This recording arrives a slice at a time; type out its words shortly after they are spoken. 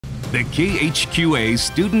the KHQA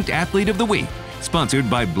Student Athlete of the Week, sponsored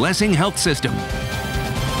by Blessing Health System.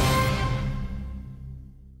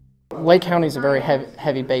 Lake County is a very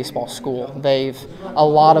heavy baseball school. A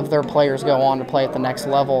lot of their players go on to play at the next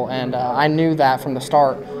level, and I knew that from the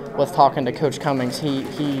start with talking to Coach Cummings.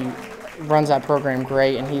 He runs that program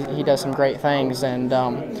great, and he does some great things. And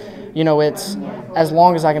you know, it's as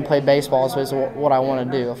long as I can play baseball is what I want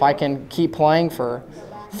to do. If I can keep playing for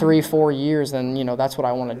 3-4 years, then you know that's what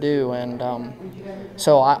I want to do. And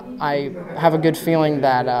so I have a good feeling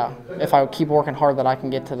that if I keep working hard, that I can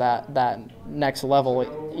get to that next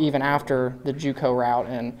level, even after the JUCO route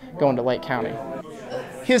and going to Lake County.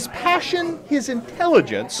 His passion, his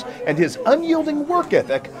intelligence, and his unyielding work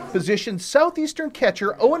ethic position Southeastern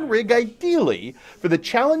catcher Owen Rigg ideally for the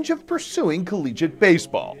challenge of pursuing collegiate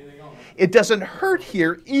baseball. It doesn't hurt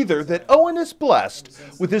here either that Owen is blessed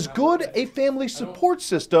with as good a family support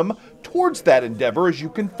system towards that endeavor as you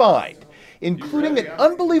can find, including an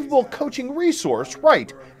unbelievable coaching resource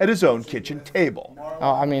right at his own kitchen table.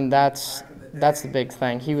 I mean, that's the big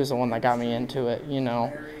thing. He was the one that got me into it, you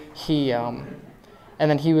know. And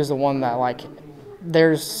then he was the one that, like,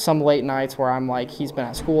 there's some late nights where I'm like, he's been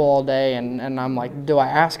at school all day, and I'm like, do I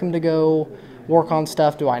ask him to go work on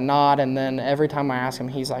stuff? Do I not? And then every time I ask him,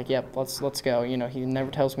 he's like, yep, let's go. You know, he never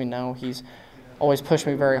tells me no. He's always pushed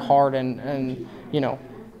me very hard, and you know,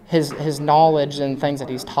 his knowledge and things that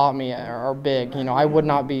he's taught me are big. You know, I would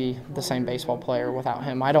not be the same baseball player without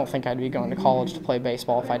him. I don't think I'd be going to college to play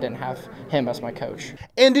baseball if I didn't have him as my coach.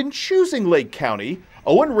 And in choosing Lake County,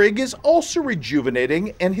 Owen Rigg is also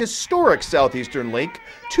rejuvenating an historic Southeastern link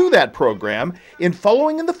to that program in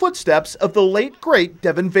following in the footsteps of the late, great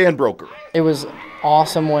Devin Van Broecker. It was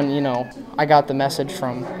awesome when, you know, I got the message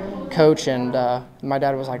from Coach, and my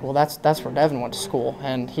dad was like, well, that's where Devin went to school.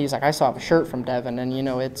 And he's like, I still have a shirt from Devin, and, you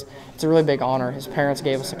know, it's a really big honor. His parents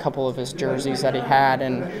gave us a couple of his jerseys that he had,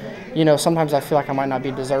 and, you know, sometimes I feel like I might not be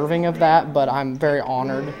deserving of that, but I'm very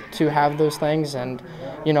honored to have those things, and,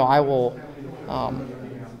 you know, I will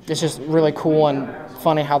it's just really cool and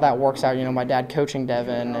funny how that works out, you know, my dad coaching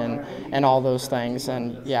Devin and all those things.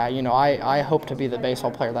 And yeah, you know, I hope to be the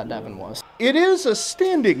baseball player that Devin was. It is a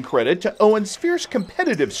standing credit to Owen's fierce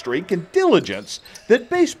competitive streak and diligence that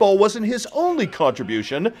baseball wasn't his only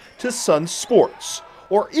contribution to Sun's sports,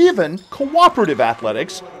 or even cooperative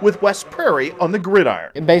athletics with West Prairie on the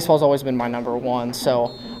gridiron. Baseball's always been my number one,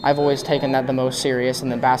 so I've always taken that the most serious,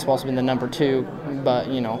 and then basketball's been the number two. But,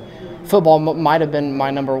 you know, football might have been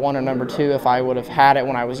my number one or number two if I would have had it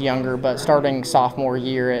when I was younger, but starting sophomore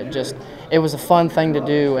year, it was a fun thing to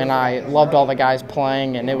do, and I loved all the guys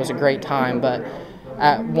playing, and it was a great time. But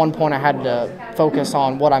at one point I had to focus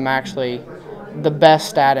on what I'm actually the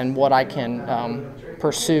best at and what I can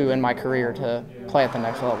pursue in my career to play at the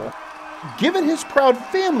next level. Given his proud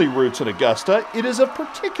family roots in Augusta, it is of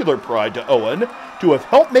particular pride to Owen to have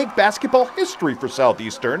helped make basketball history for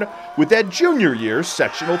Southeastern with that junior year's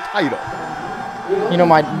sectional title. You know,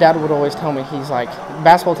 my dad would always tell me, he's like,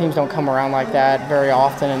 basketball teams don't come around like that very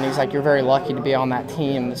often, and he's like, you're very lucky to be on that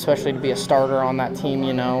team, especially to be a starter on that team,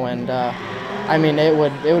 you know. And I mean, it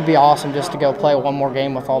would be awesome just to go play one more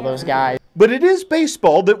game with all those guys. But it is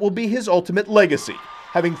baseball that will be his ultimate legacy,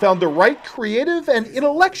 having found the right creative and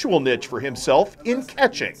intellectual niche for himself in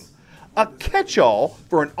catching. A catch-all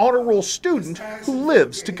for an honor roll student who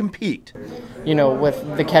lives to compete. You know,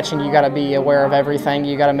 with the catching, you got to be aware of everything.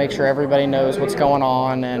 You got to make sure everybody knows what's going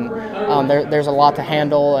on, and there's a lot to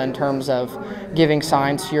handle in terms of giving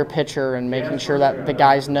signs to your pitcher and making sure that the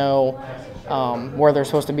guys know where they're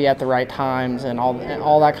supposed to be at the right times and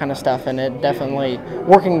all that kind of stuff. And it definitely,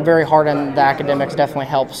 working very hard on the academics definitely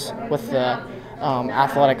helps with the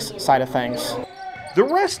athletics side of things. The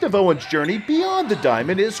rest of Owen's journey beyond the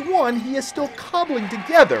diamond is one he is still cobbling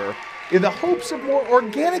together in the hopes of more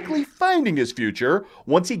organically finding his future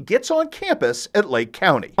once he gets on campus at Lake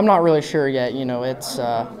County. I'm not really sure yet. You know, it's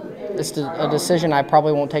a decision I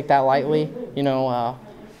probably won't take that lightly. You know,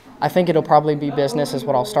 I think it'll probably be business is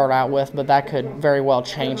what I'll start out with, but that could very well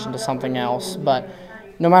change into something else. But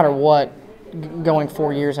no matter what, going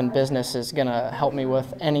 4 years in business is going to help me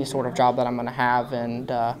with any sort of job that I'm going to have. And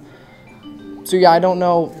so yeah, I don't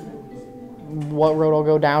know what road I'll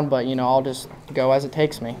go down, but you know, I'll just go as it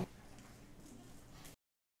takes me.